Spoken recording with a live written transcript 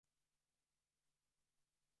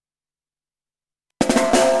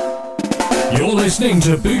You're listening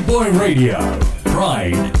to Boot Boy Radio.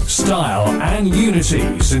 Pride, style, and unity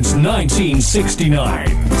since 1969.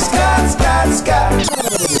 Scat, scat, scat.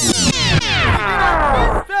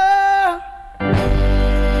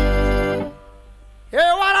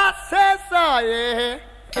 Hear what I said, sir, yeah.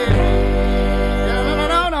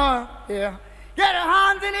 Yeah, no, yeah. Get your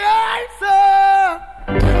hands in the air, sir.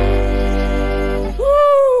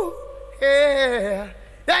 Woo, yeah.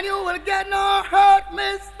 Then you will get no hurt,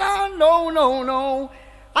 mister. No.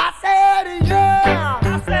 I said, yeah.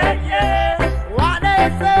 I said, yeah. What they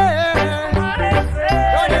say.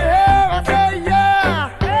 Don't you hear? I said, yeah.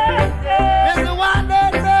 This is what they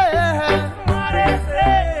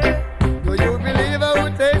say. Do you believe I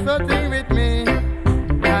would take something with me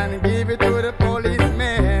and give it to the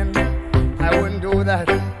policeman? I wouldn't do that.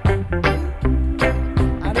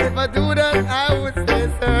 And if I do that, I would say,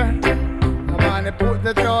 sir, I'm gonna put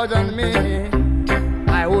the charge on me.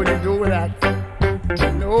 I wouldn't do that.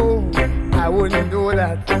 No, I wouldn't do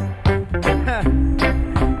that.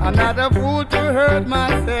 I'm not a fool to hurt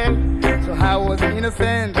myself, so I was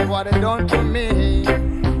innocent of what they done to me.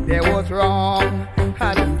 They was wrong.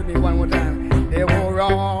 Listen to me one more time. They were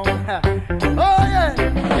wrong. Oh yeah,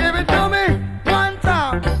 give it to me one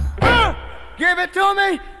time. Give it to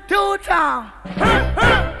me 2 times.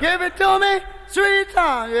 Give it to me 3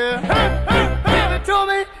 times. Yeah. Give it to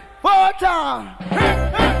me 4 times.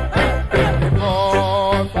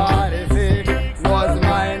 446 was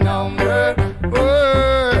my number.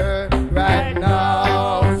 Right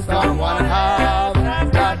now, someone has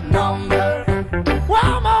that number.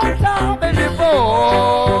 One more time, baby.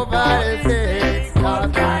 456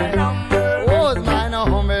 was my number. Was my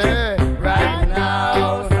number. Right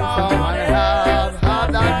now, someone has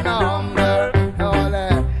that number.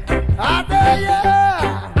 I say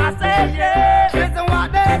yeah. I say yeah. Listen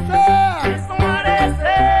what they say. Listen what they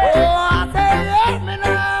say. Oh, I say yes, me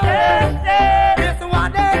now. Yes. Listen what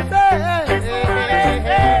they say.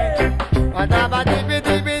 Whatever dibby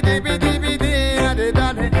dibby dibby dibby dibby da da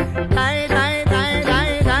da da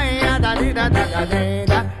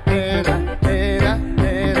da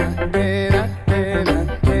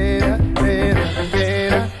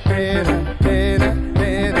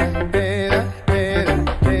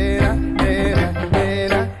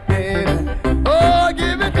Oh,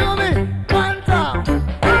 give it to me 1 time.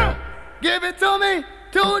 Give it to me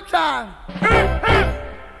 2 times.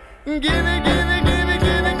 Give it, no.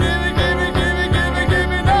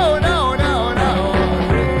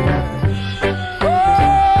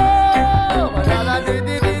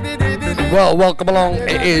 Well, welcome along.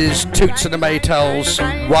 It is Toots and the Maytals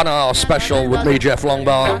 1 hour special with me, Jeff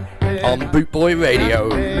Longbar, on Boot Boy Radio.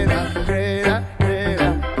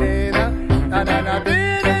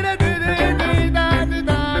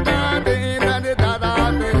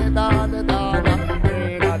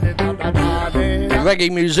 Reggae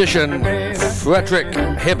musician Frederick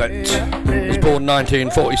Hibbert was born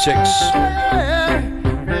 1946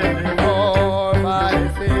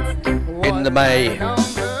 in the May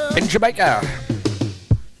in Jamaica.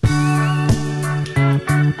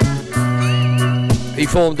 He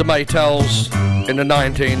formed the Maytals in the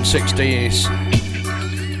 1960s.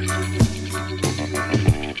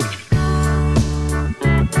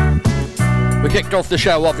 We kicked off the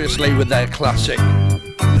show obviously with their classic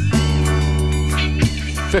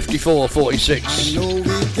 54-46. I know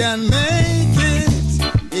we can make it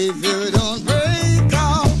if you don't break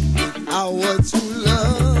off our true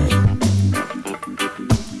love.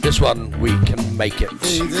 This one, we can make it.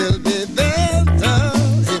 Things will be better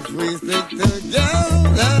if we stick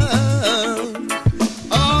together.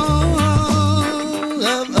 All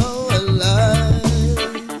of our life.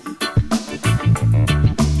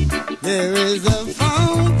 There is a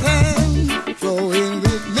fountain flowing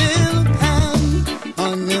with milk and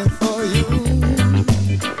honey for you.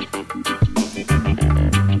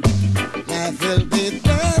 Life will be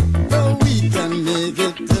better, we can make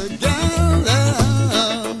it together.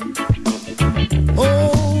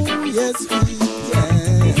 Oh, yes, we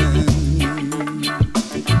can.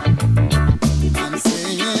 I'm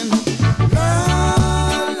singing la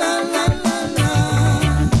la la la la la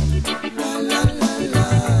la la la la la.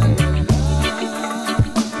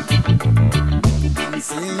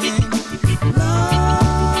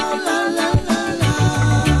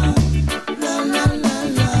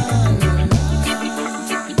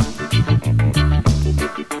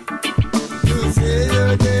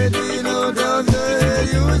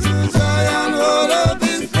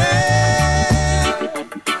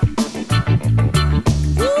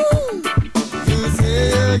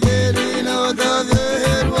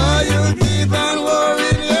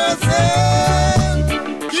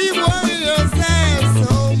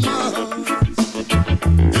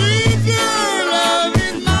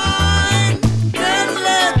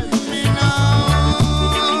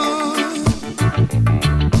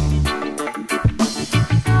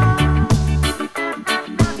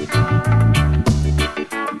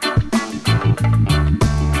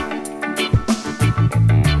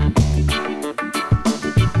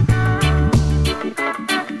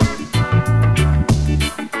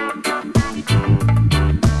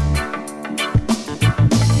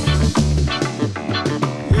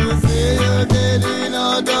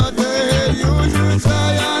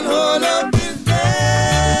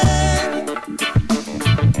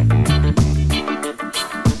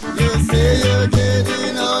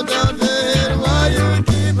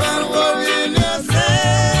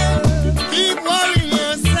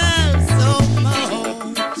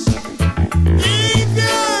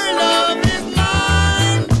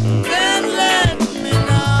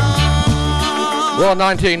 Well,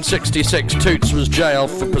 1966, Toots was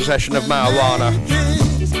jailed for possession of marijuana.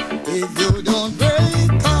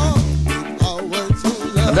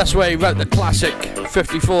 And that's where he wrote the classic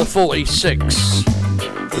 5446,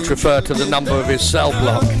 which referred to the number of his cell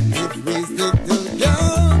block.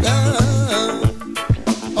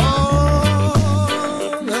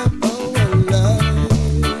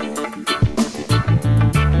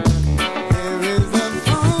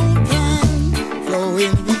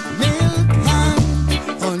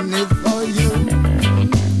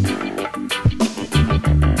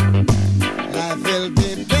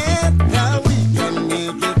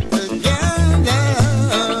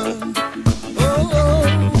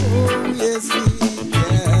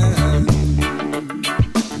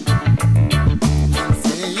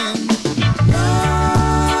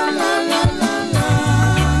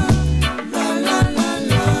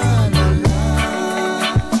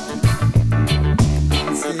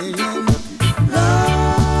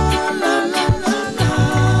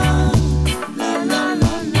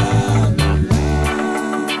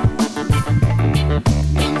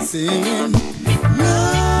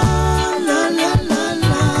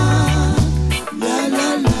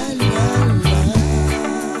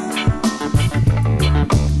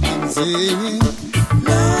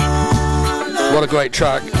 What a great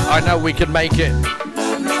track. I know we can make it.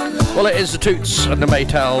 Well, it is the Toots and the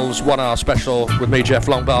Maytals 1 hour special with me, Jeff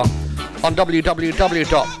Longbar, on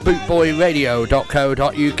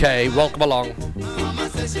www.bootboyradio.co.uk. Welcome along.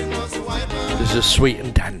 This is Sweet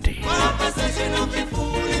and Dandy.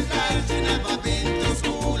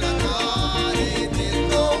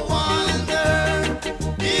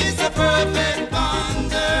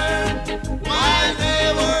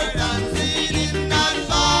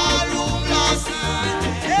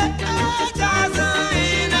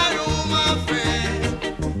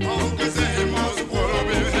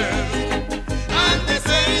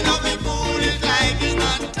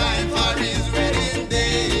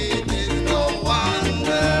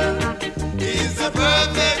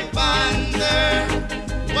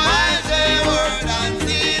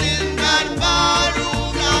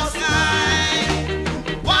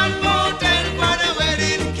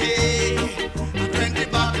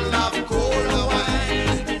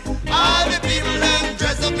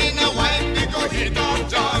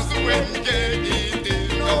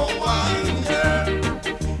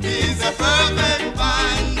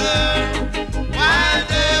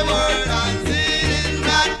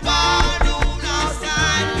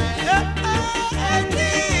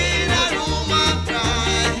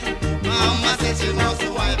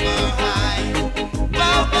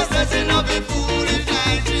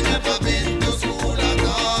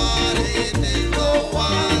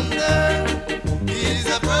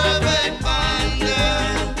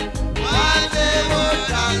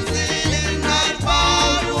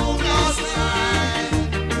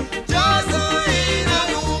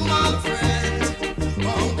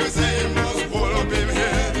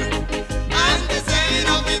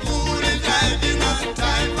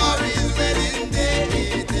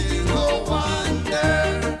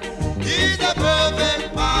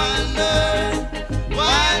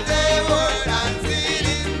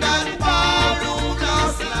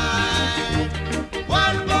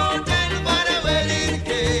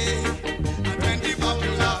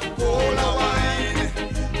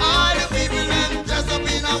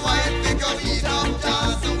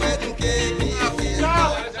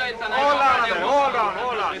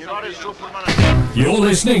 You're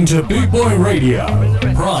listening to Boot Boy Radio.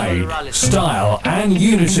 Pride, style, and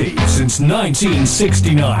unity since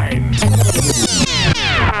 1969.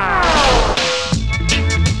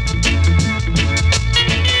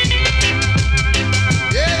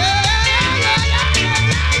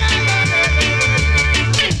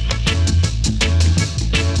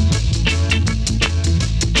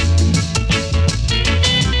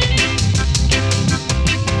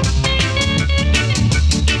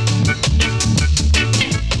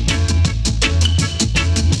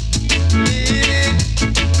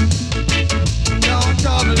 Don't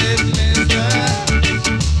trouble it, mister.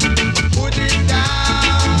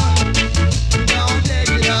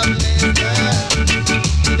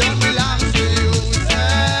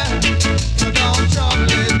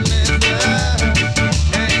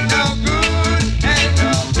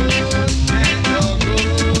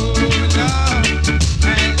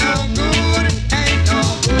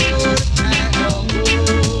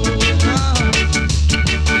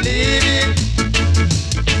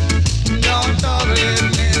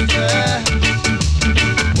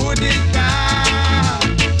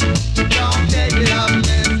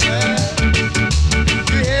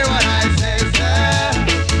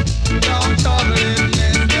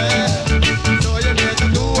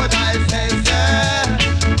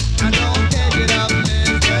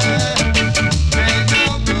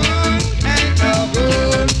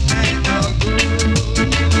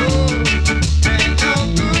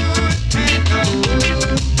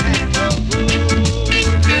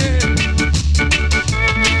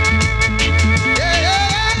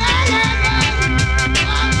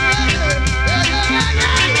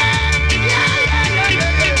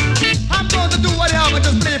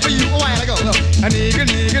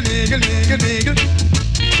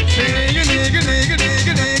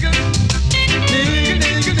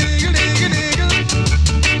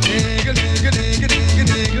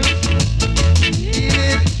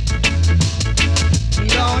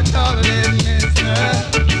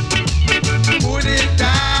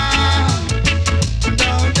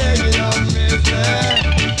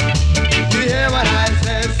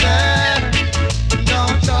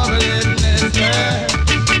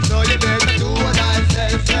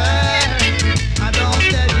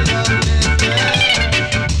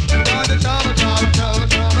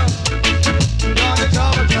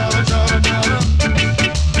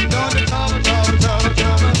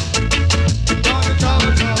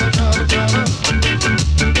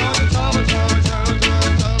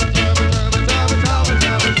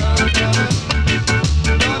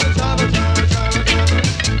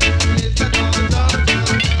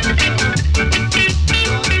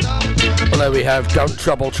 Below we have Don't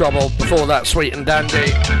Trouble Trouble. Before that, Sweet and Dandy.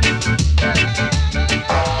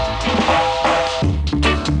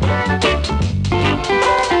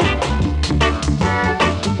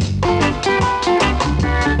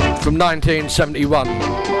 From 1971.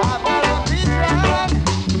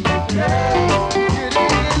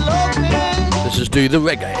 This is Do the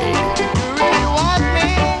Reggae.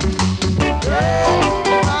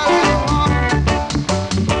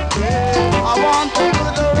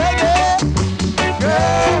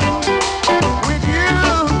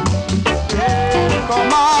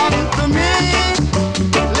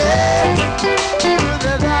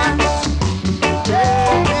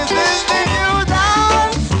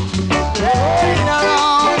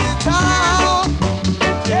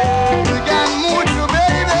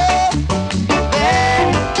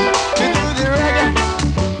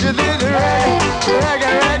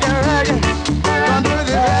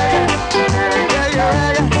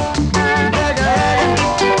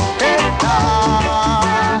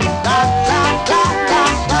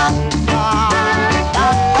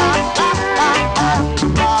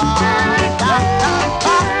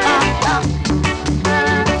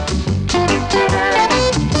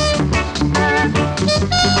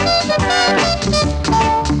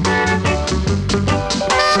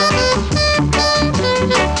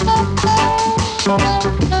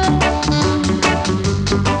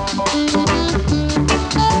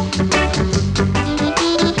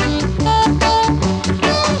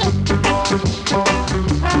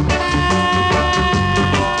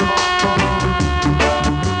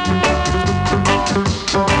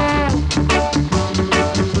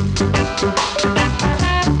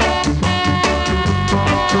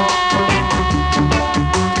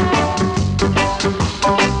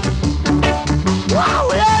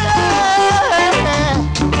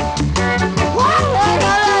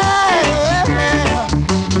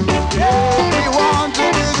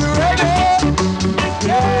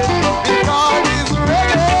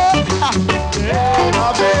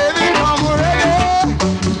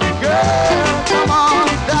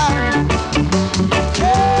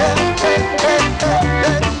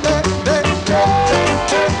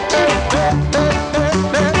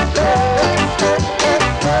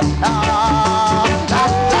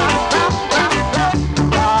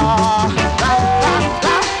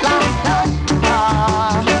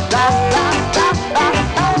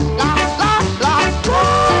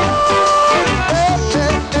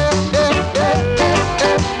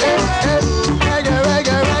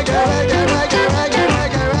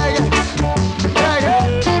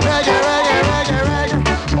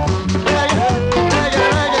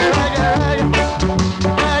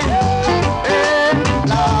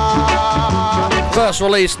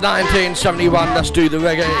 Released 1971, Let's Do the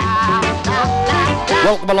Reggae.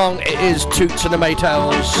 Welcome along, it is Toots and the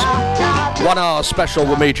Maytals 1 hour special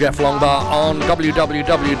with me, Jeff Longbar, on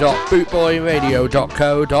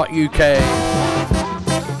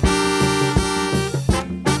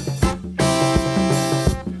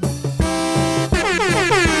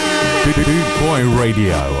Boot Boy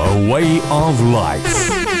Radio, a way of life.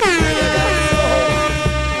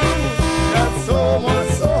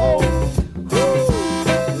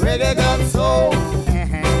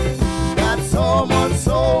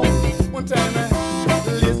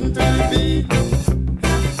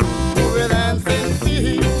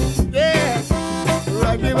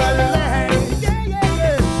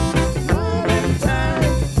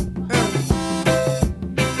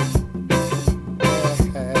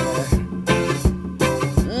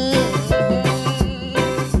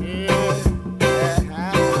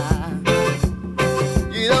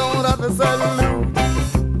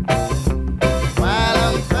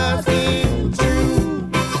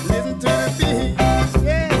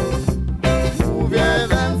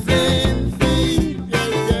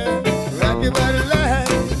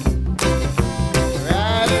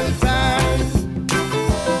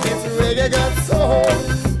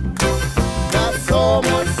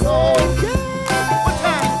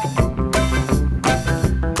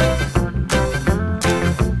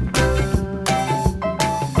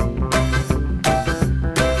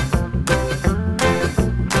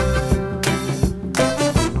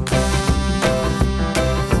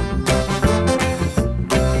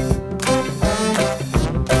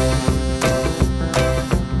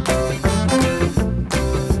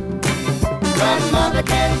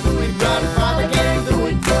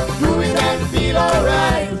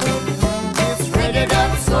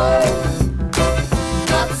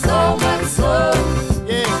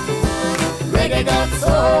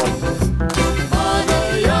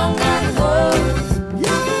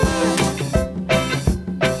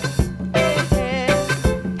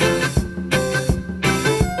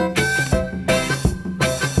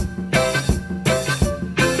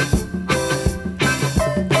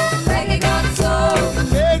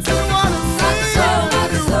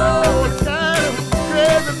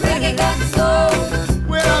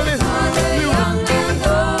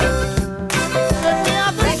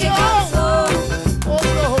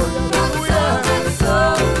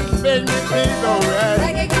 make me feel so right.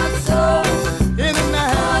 Reggae got soul. In the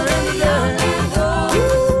night,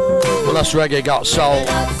 Well, that's Reggae Got Soul.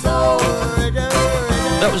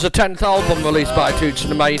 That was the 10th album released by Toots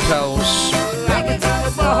and the Maytals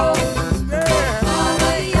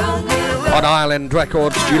on Island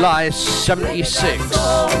Records, July 76.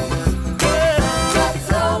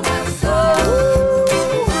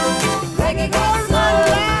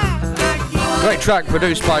 Great track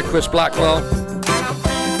produced by Chris Blackwell.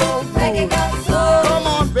 come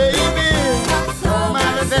on, baby.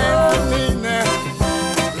 Might dance with me now.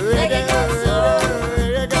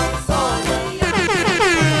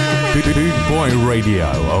 Boot Boy Radio,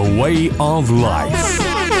 a way of life.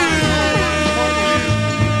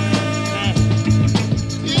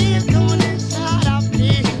 Feel going inside of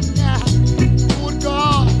me now. Good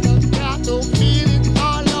God, I've got to feel it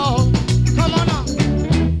all over. Come on now.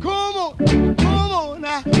 Come on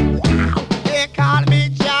now. Wow. They call me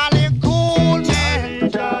Jolly Cool Man.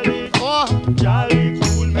 Oh.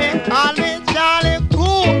 They call me Jolly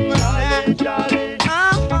Cool Man.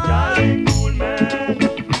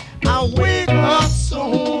 I wake up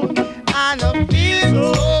soon and I feel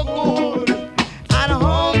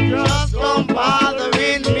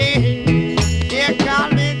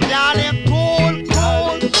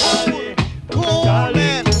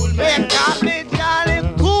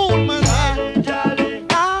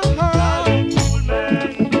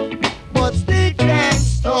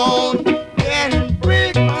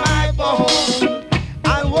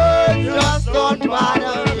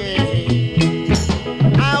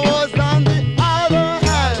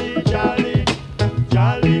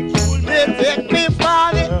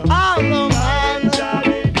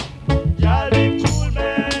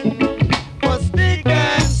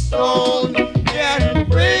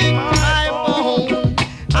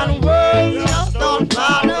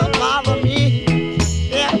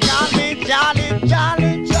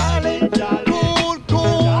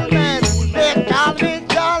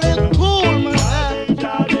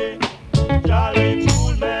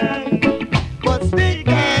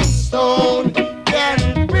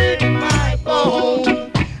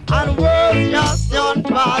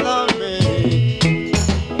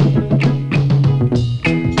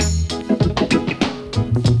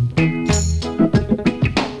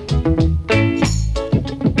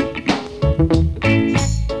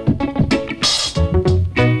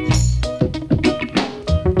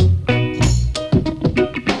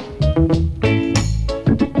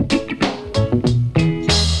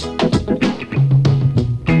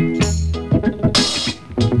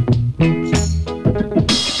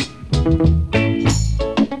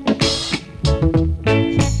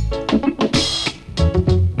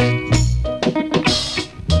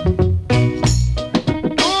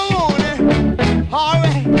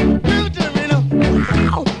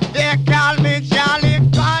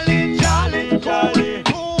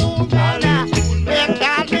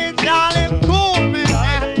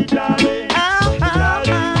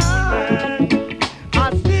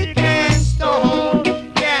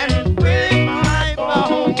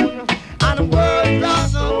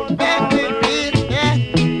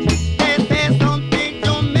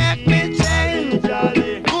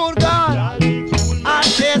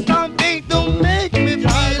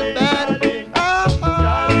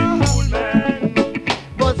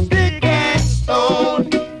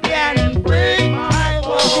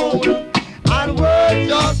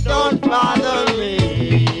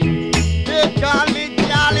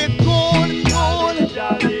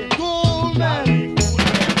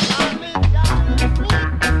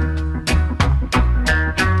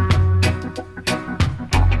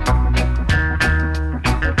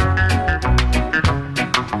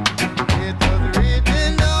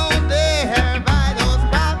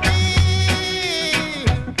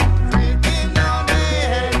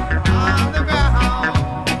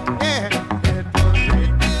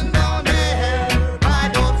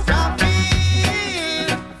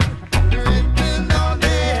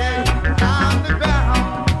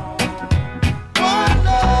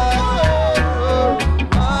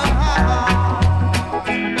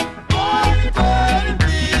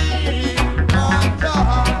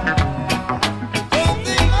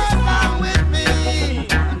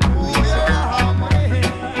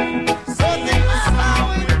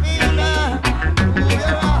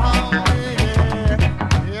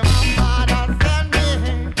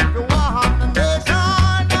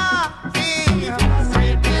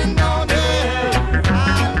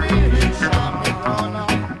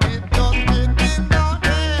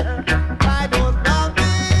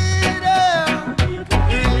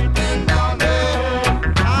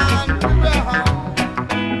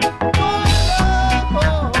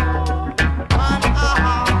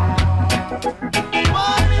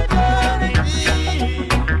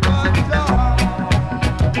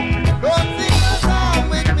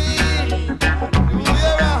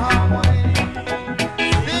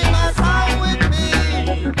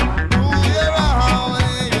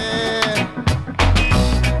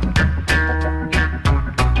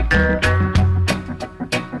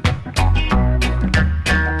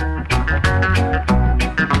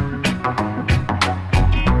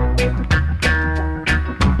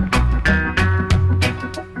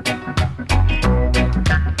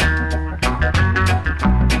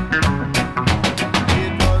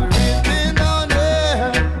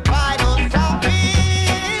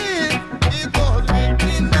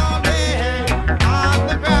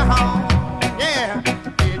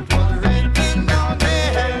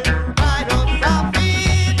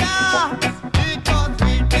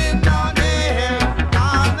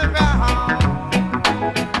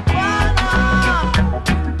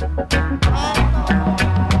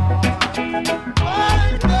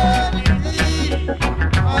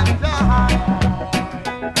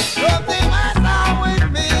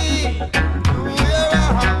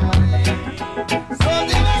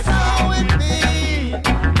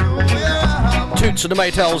Toots and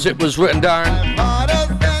the Maytals, it was written down.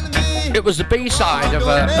 It was the B-side of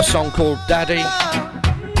a song called Daddy,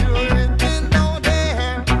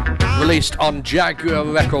 released on Jaguar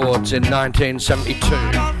Records in 1972.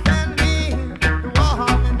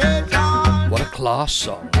 What a class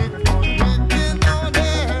song.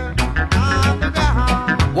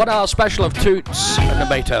 1 hour special of Toots and the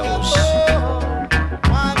Maytals.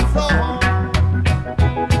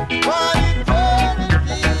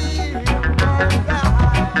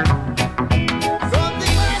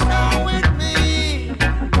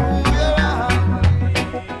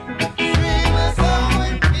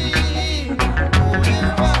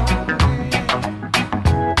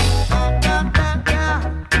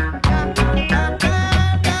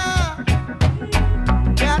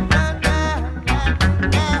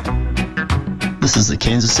 This is the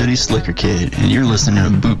Kansas City Slicker Kid, and you're listening to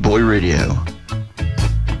Boot Boy Radio.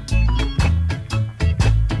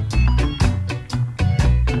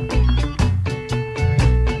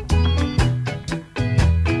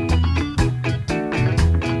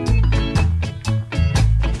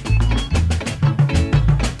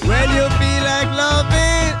 When you feel like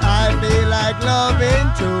loving, I feel like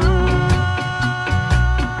loving too.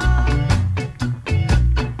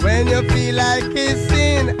 When you feel like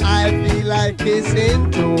kissing, I feel like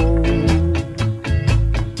kissing too.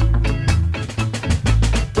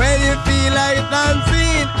 When you feel like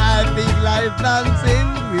dancing, I feel like dancing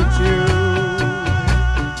with you.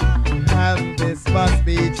 And this must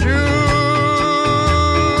be true,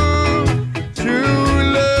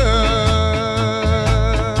 true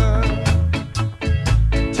love.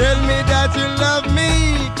 Tell me that you love me,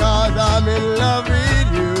 'cause I'm in love with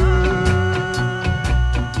you.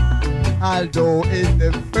 Although it's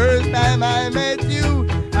the first time I met you,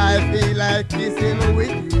 I feel like kissing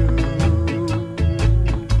with you.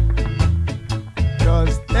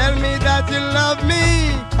 Just tell me that you love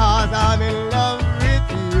me, 'cause I'm in love with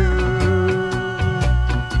you.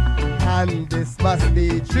 And this must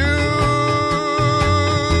be true,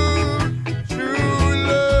 true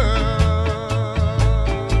love.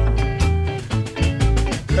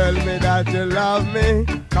 Tell me that you love me,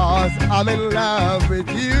 'cause I'm in love with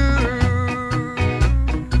you.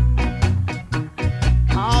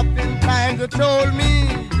 Oftentimes you told me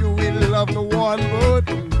you will love no one but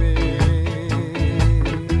me.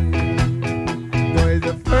 Though it's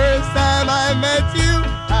the first time I met you,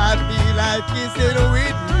 I feel like kissing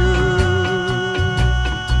with you.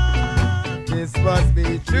 This must be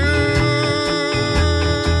true,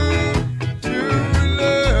 true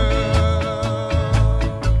love.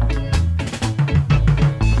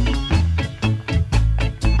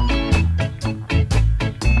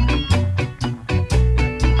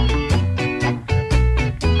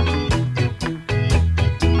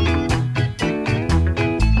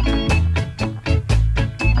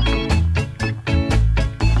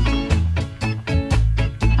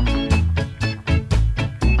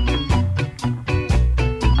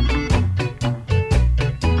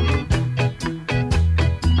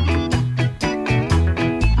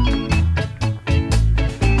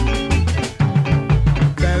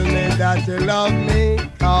 Tell me that you love me,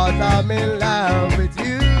 'cause I'm in love with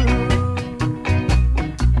you.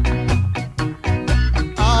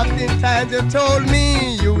 Oftentimes you told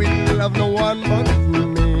me you will love no one but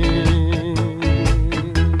me.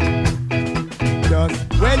 Just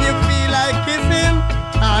when you feel like kissing,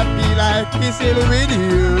 I feel like kissing with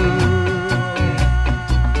you.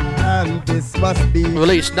 And this must be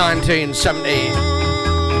Released 1970.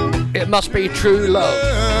 It must be true love.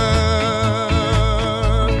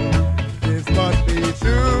 This must be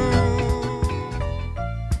true.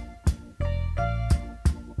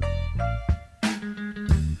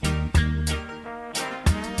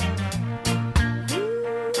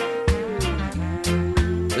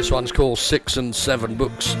 This one's called 6 and 7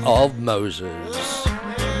 Books of Moses.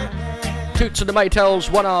 Toots and the Maytals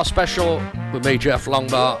 1 hour special with me, Jeff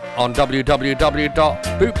Longbar, on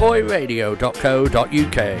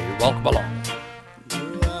www.bootboyradio.co.uk. Welcome along.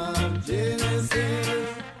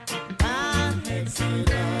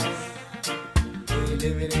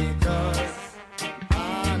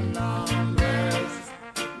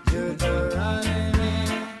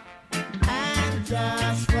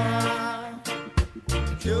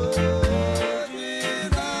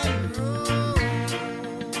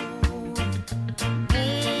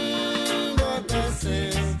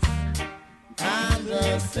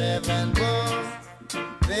 Seven books,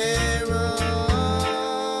 they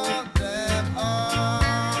wrote them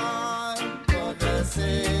all. For the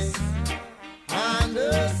 6 and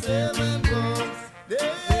the 7 books,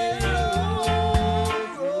 they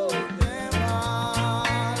wrote them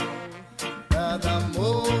all. Brother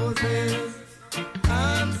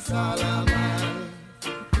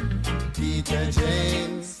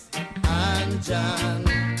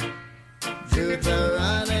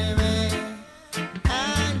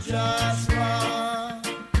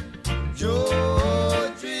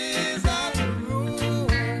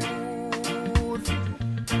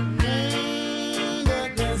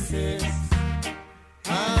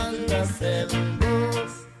seven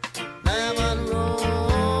books, Lemon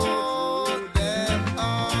wrote them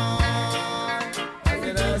all.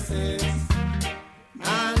 And the six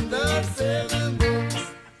and the seven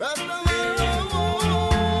books, Rastaman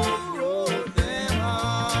wrote them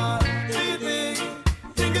all.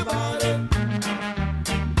 Think about it.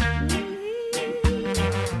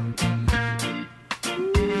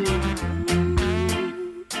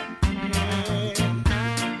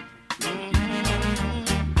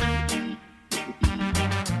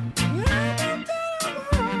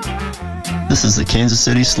 This is the Kansas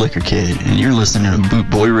City Slicker Kid, and you're listening to Boot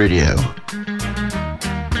Boy Radio.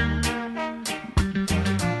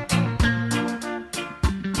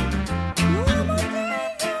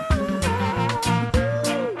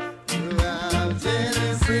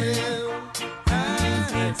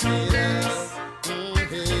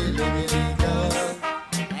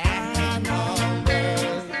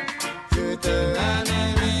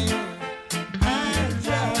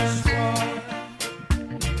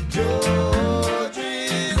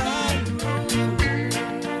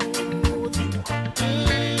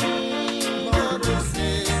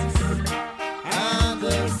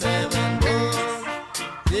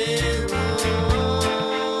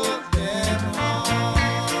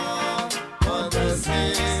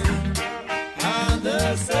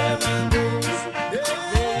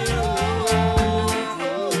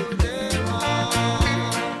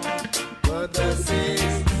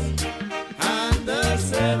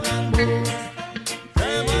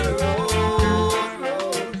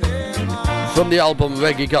 From the album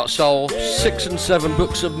Reggae Got Soul, 6 and 7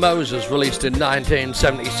 Books of Moses, released in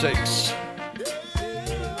 1976.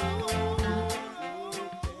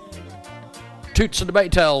 Toots and the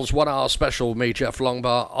Maytals 1 hour special with me, Jeff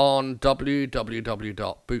Longbar, on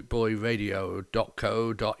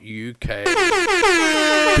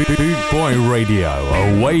www.bootboyradio.co.uk. Boot Boy Radio,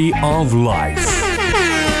 a way of life.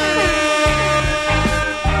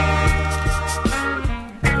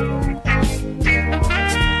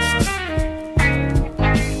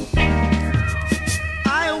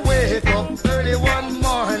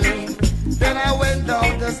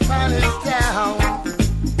 Spanish town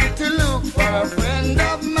to look for a friend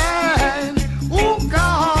of mine who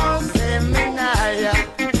calls Seminaya.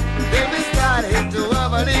 Then we started to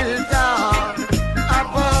have a little talk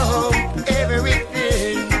about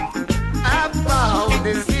everything, about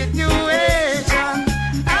the situation,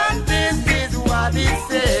 and this is what he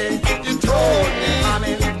said. You told me,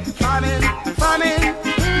 famine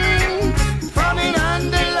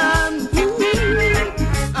on the land.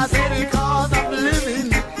 I said because of living.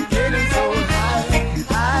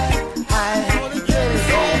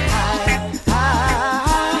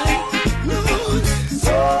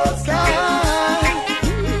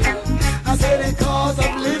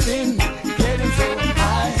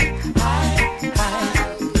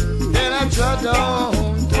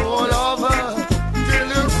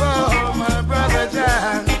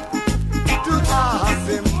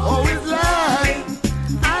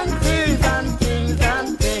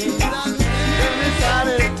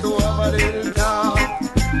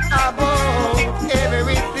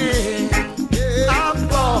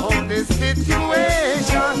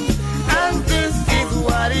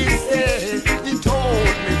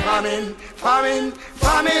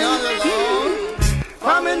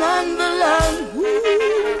 Famine on the land.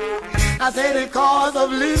 I say the cause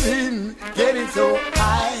of living, getting so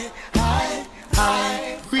high,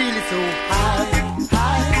 really so high,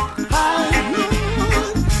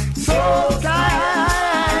 so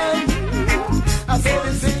high. I say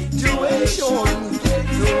the situation,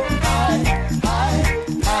 getting so high.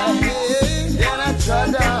 Then I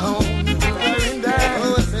try down,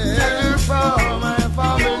 for my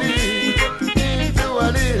family into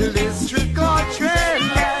a little district called Trend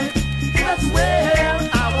Line. That's where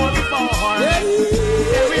I was born. And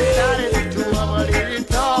we started to have a little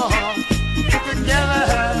talk together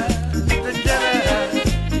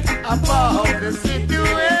about the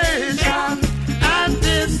situation. And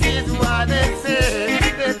this is what they say.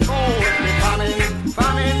 They call me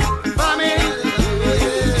famine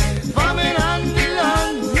on the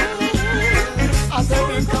land. I said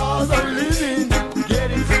because of living,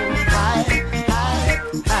 getting so high,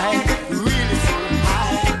 really so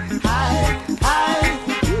high,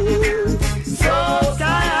 so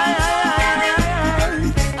high.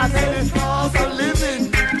 I said because of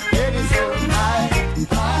living, getting so high.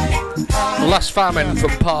 The Last Famine from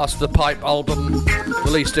Past the Pipe album,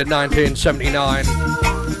 released in 1979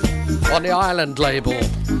 on the Island label.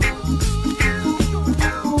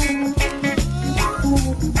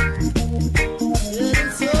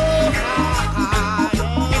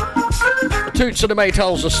 Toots and the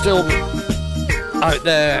Maytals are still out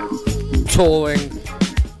there touring.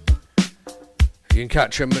 You can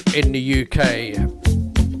catch them in the UK.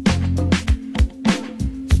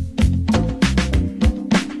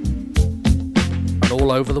 And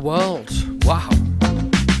all over the world. Wow.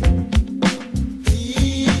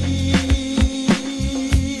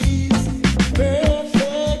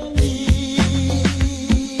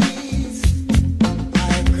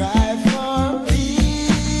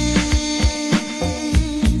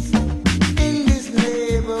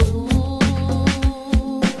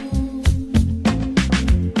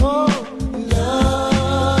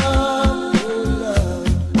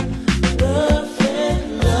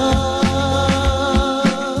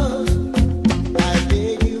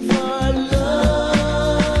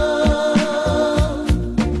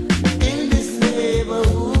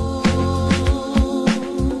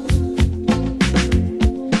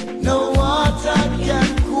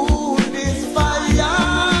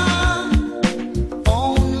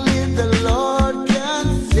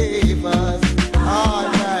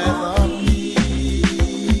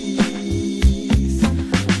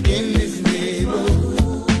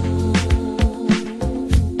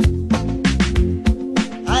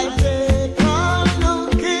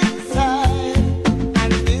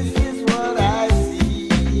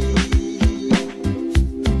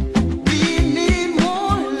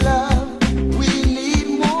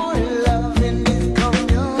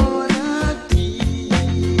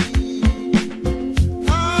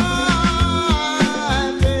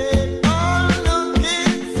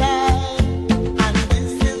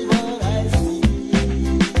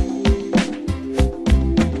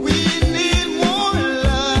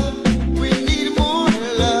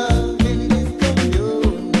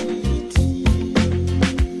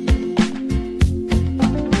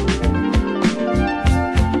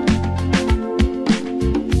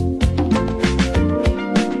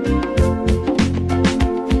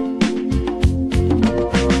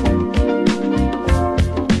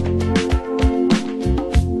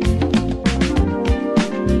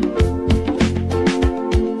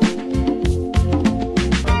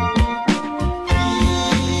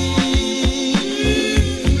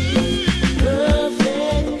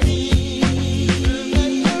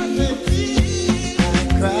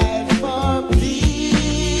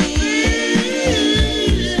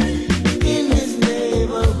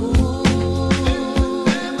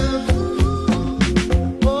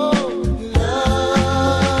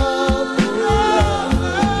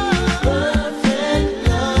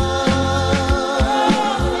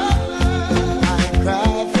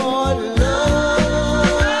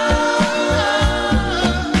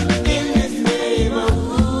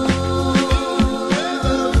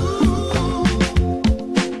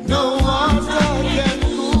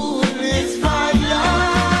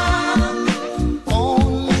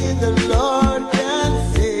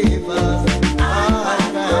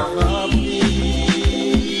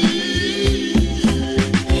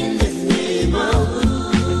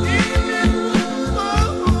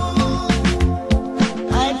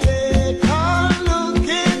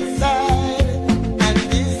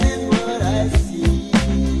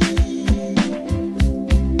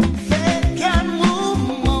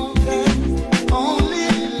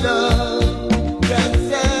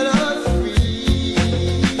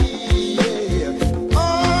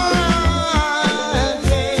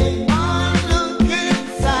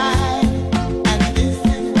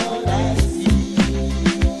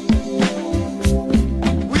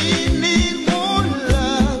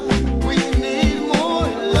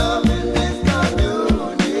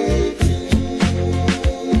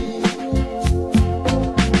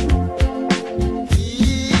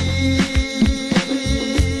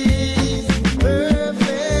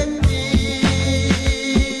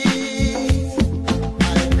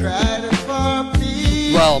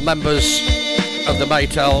 Members of the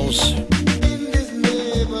Maytals.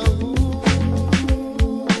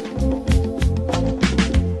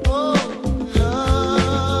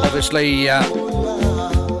 Obviously,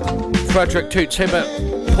 Frederick Toots Hibbert,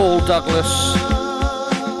 Paul Douglas,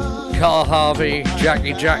 Carl Harvey,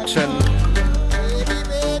 Jackie Jackson,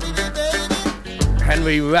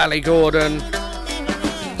 Henry Raleigh Gordon,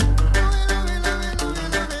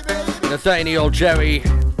 Nathaniel Jerry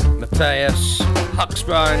Matthias, Hux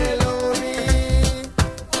Brown,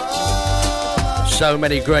 so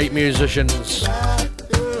many great musicians.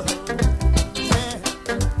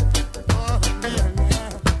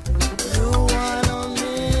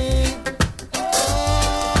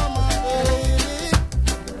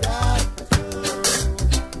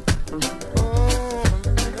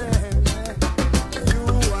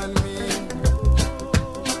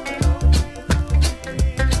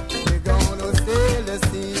 We're gonna stay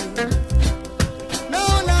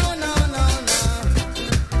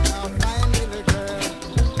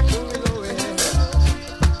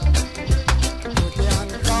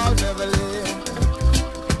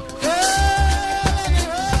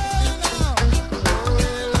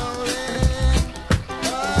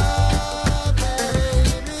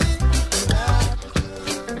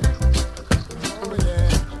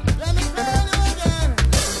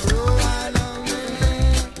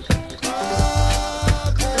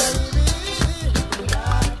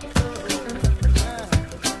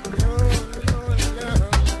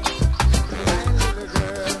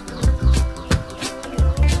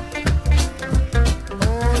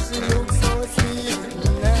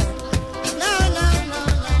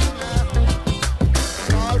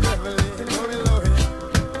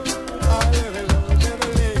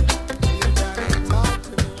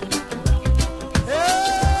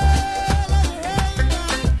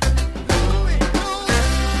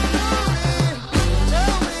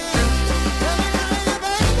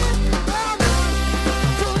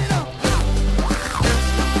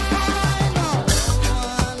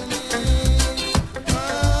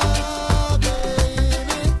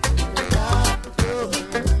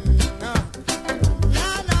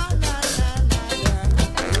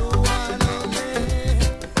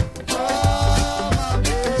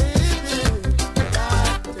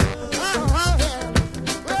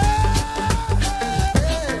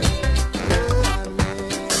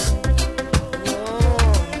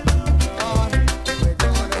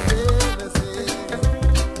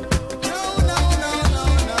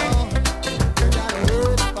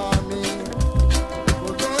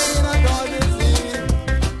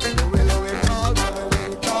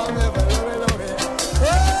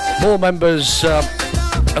More members of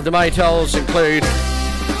the Maytals include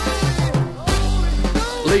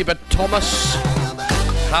Liebert Thomas,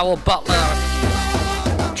 Howard Butler,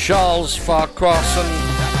 Charles Farquharson,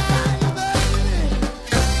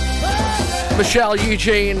 Michelle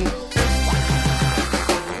Eugene,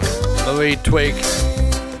 Marie Twig,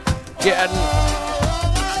 Gitten,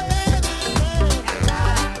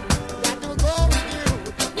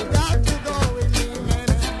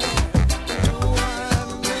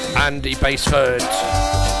 Andy Baseford,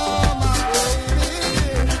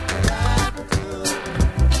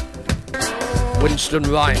 Winston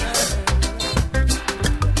Wright,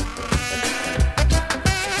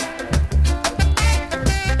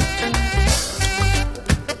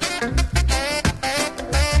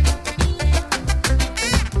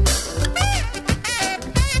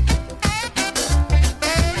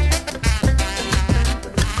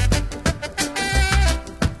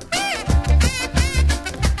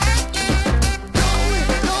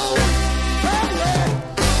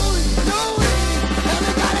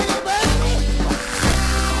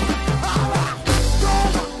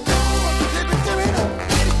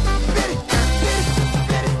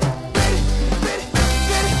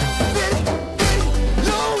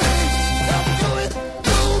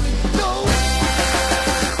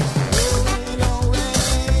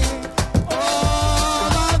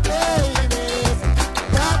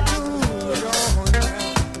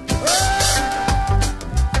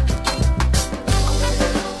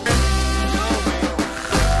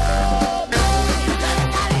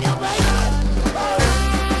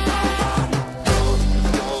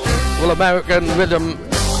 American rhythm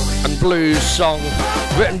and blues song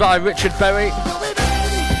written by Richard Berry.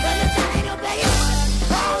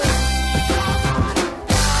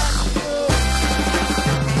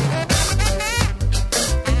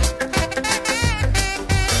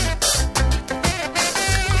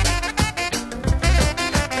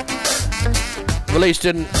 Released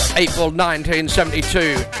in April 1972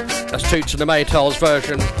 as Toots and the Maytals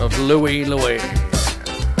version of Louie Louie.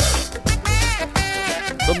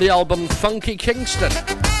 From the album Funky Kingston.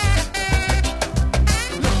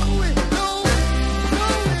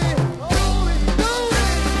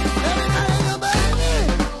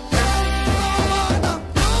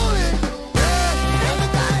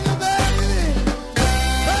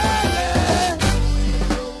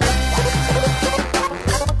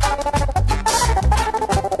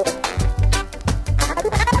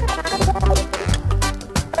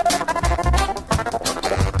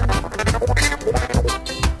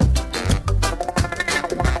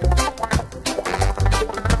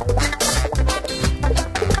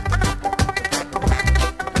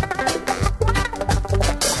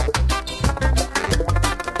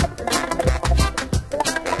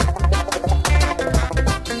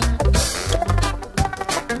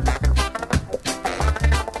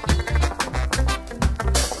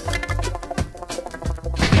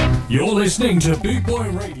 You're listening to Boot Boy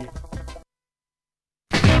Radio.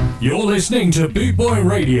 You're listening to Boot Boy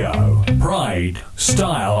Radio. Pride,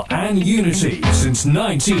 style, and unity since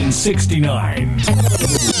 1969.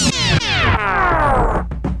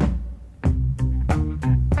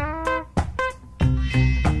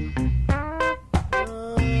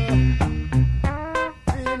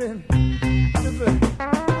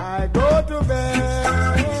 I go to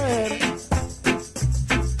bed,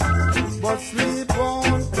 but sleep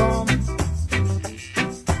won't come.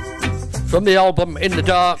 From the album In the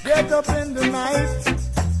Dark. Get up in the night.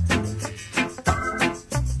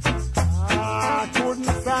 I couldn't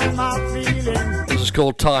find my feeling. This is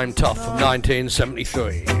called Time Tough from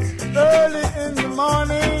 1973. Early in the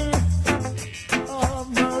morning. Oh,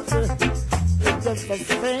 mercy. It's just the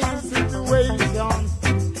same situation.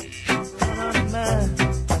 And I'm mad.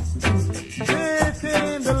 Here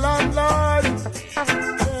came the landlord.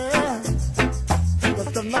 Yeah.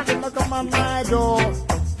 Just a knocking on my door.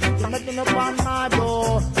 Knocking upon my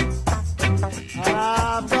door.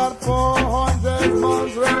 I've got 400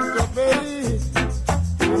 months rent to pay,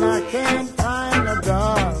 and I can't find a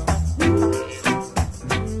dollar.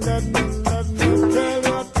 Let me tell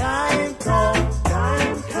you, time comes.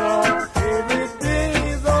 Everything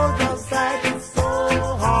is all just like it's so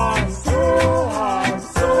hard. Time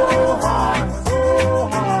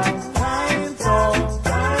comes.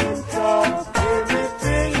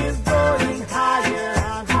 Everything is going higher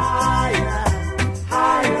and higher.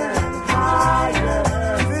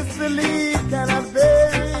 This belief cannot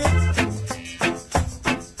bear it.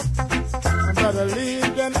 But a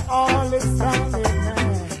leak and all is standing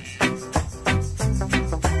man.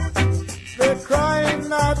 They're crying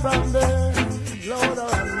night and day. Lord,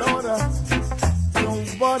 Lord,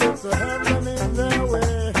 nobody to heaven in their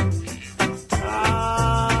way.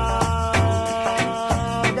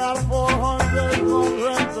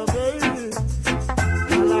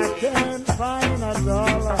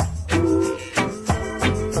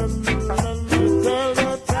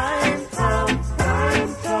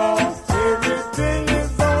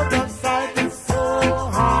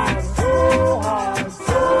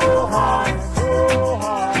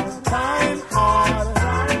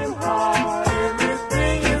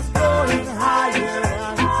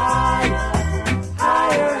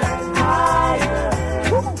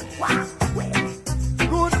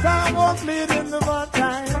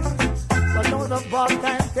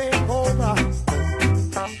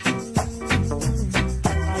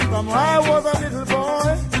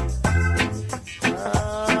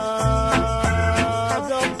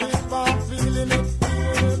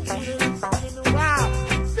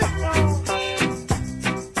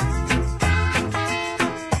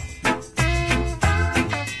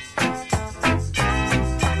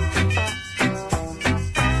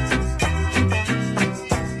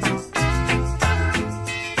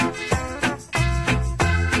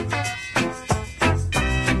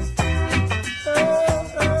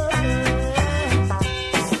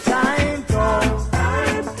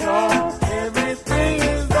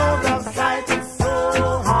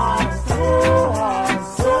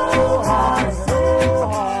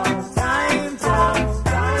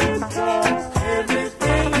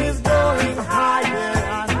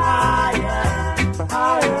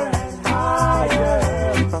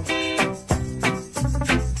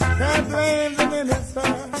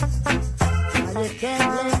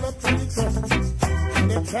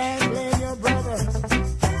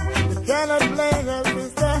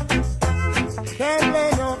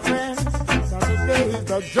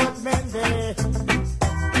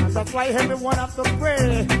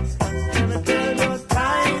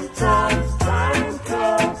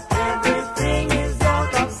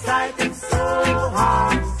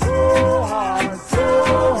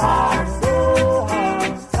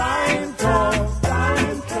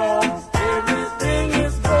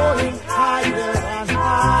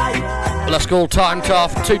 All timed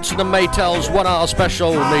off. Toots and the Maytals 1 hour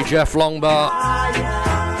special with me, Jeff Longbar,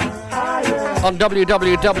 on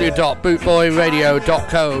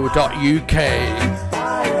www.bootboyradio.co.uk.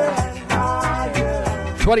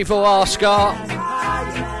 24-hour ska.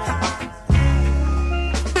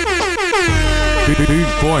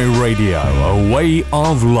 Boot Boy Radio, a way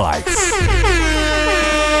of life.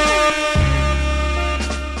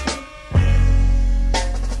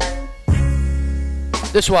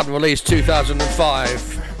 This one released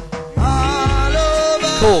 2005,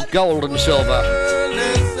 called Gold and Silver.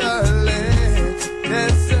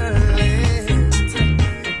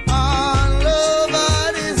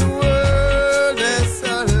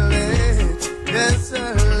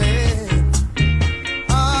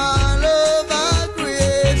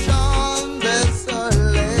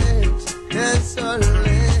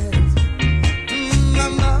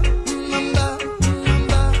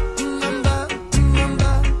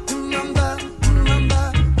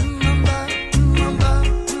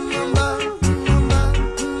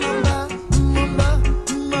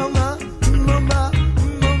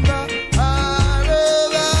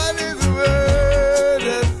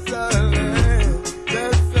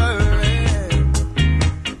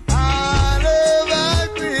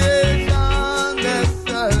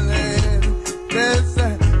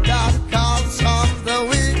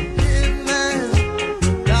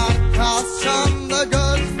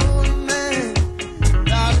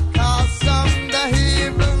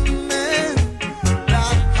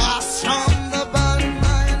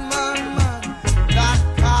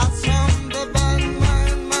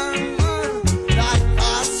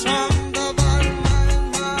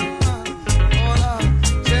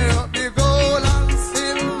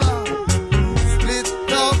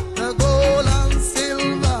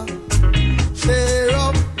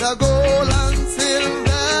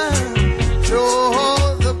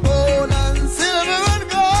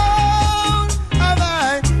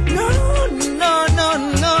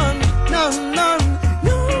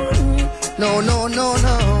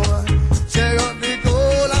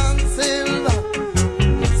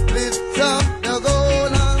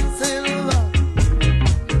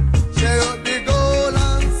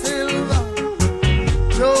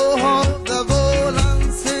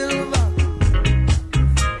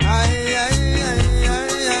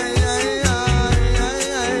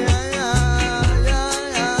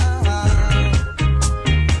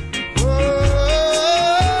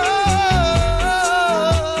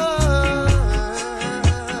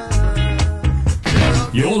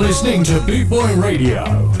 Listening to Boot Boy Radio,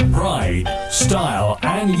 pride, style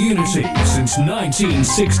and unity since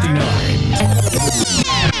 1969.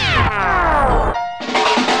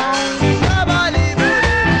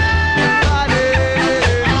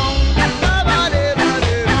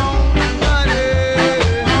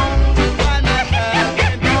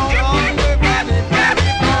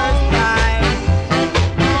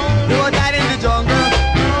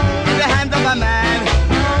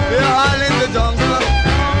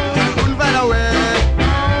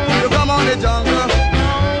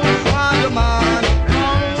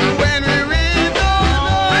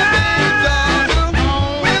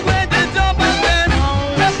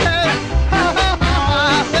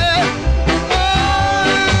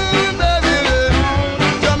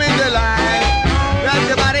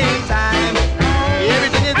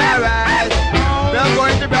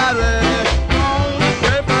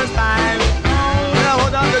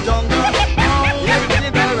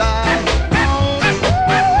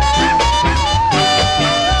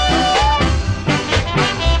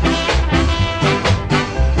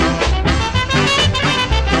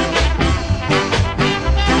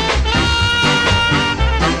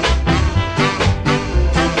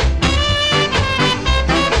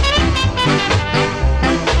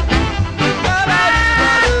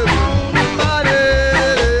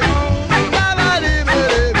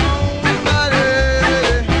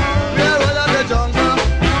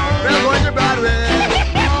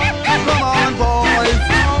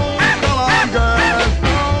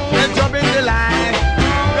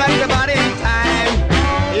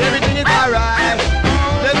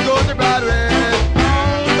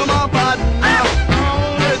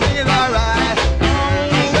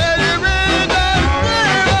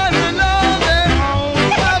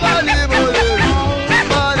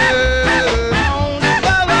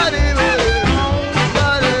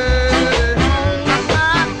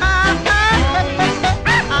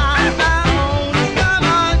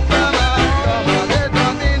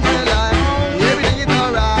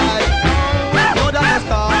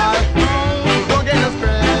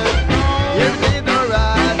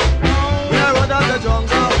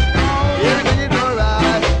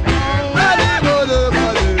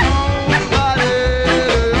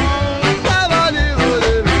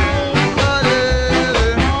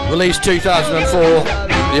 Released 2004,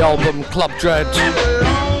 the album Club Dread.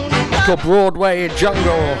 It's called Broadway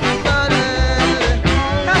Jungle.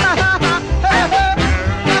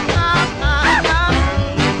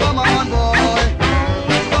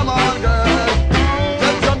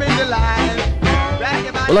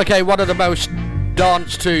 Well, okay, one of the most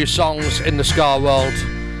danced to songs in the ska world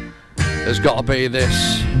has got to be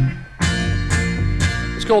this.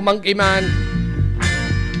 It's called Monkey Man.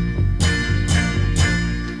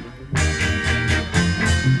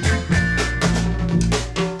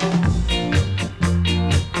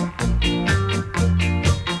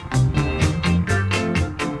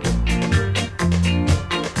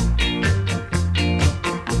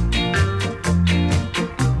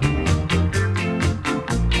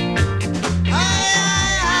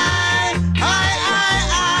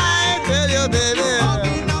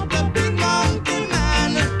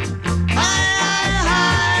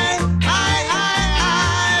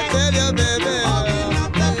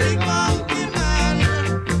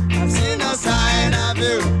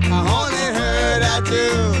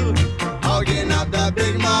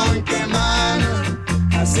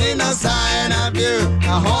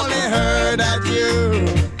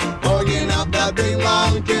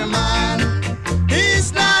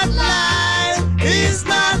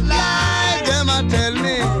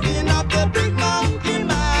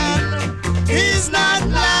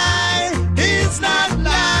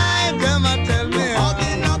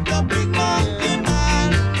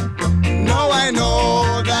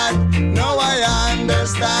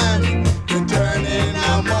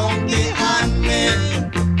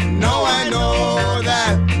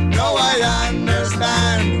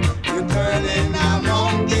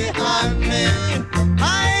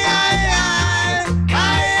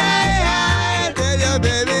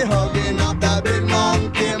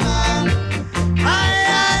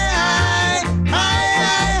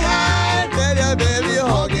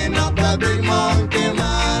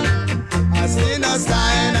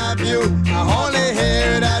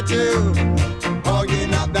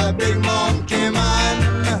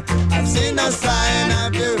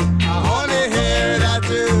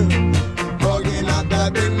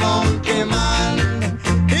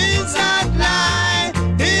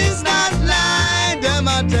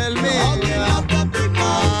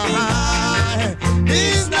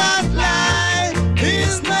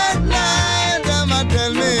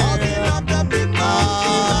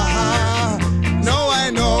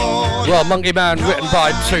 Well, Monkey Man, written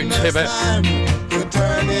by Toots Hibbert,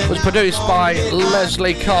 was produced by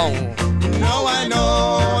Leslie Kong in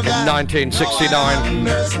 1969.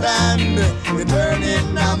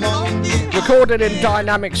 Recorded in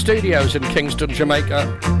Dynamic Studios in Kingston,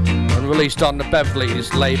 Jamaica, and released on the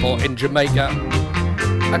Beverly's label in Jamaica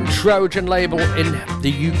and Trojan label in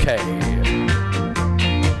the UK.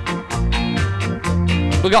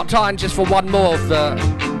 We got time just for one more of the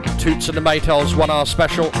Toots and the Maytals 1 hour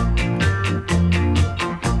special.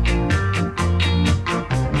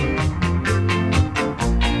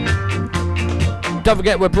 Don't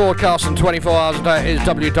forget we're broadcasting 24 hours a day. It is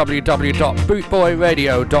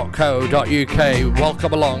www.bootboyradio.co.uk.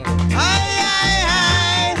 Welcome along.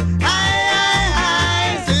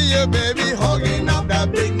 See you, baby, hugging up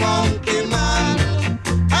that big monkey man.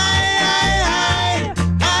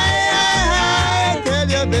 Tell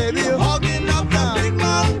you, baby, hugging up that big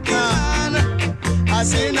monkey man. I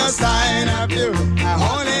see no sign of you. I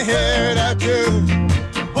only hear that you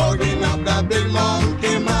hugging up that big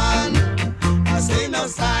monkey man. No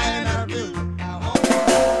sign of you.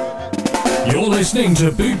 You're listening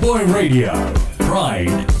to Boot Boy Radio.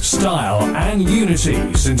 Pride, style, and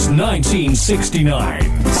unity since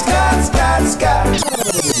 1969. Scott, Scott, Scott.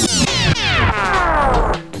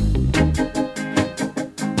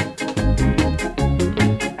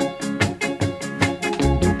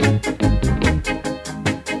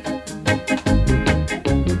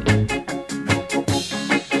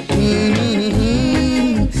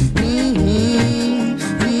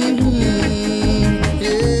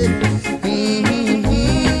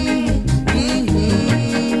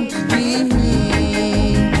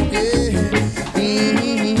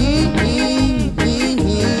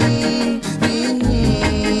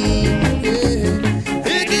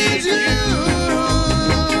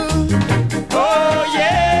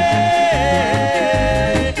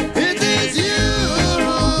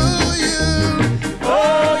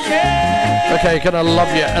 Okay, Gonna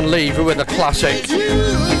Love You and Leave You with a classic,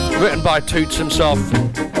 written by Toots himself,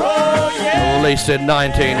 released in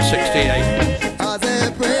 1968.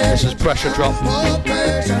 This is Pressure Drop.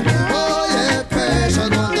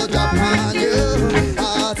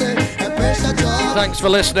 Thanks for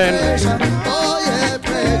listening.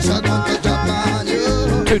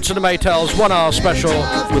 Toots and the Maytals 1 hour special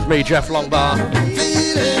with me, Jeff Longbar,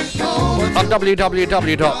 on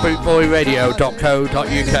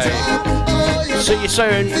www.bootboyradio.co.uk. See you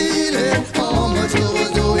soon.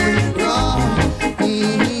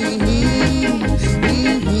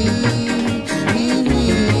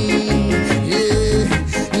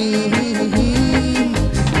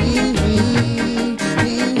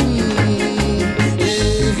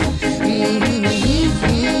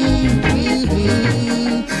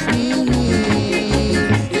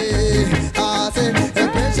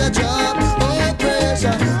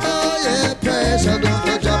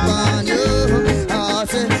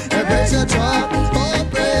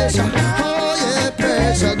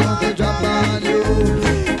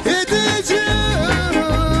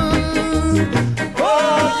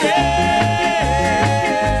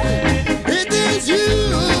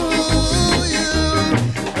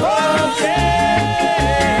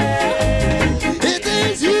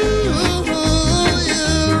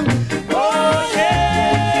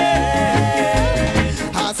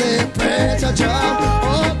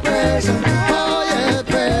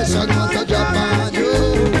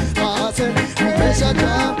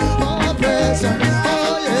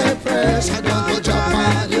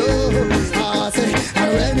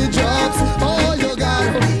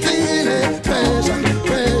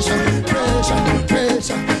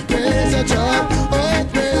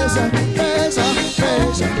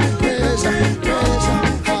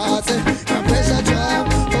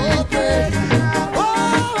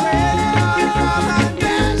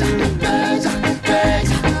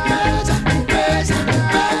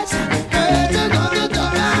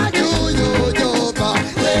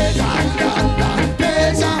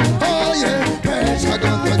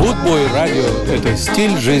 Это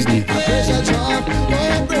стиль жизни.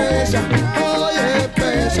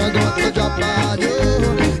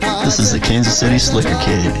 This is the Kansas City Slicker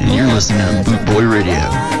Kid, and you're listening to Boot Boy Radio.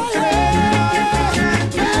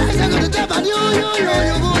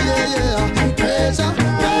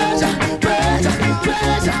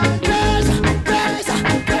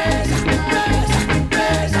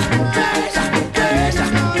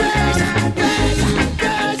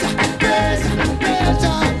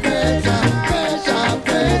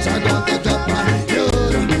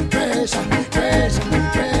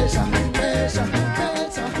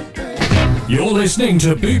 You're listening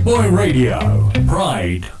to Boot Boy Radio.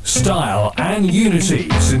 Pride, style, and unity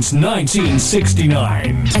since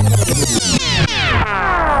 1969.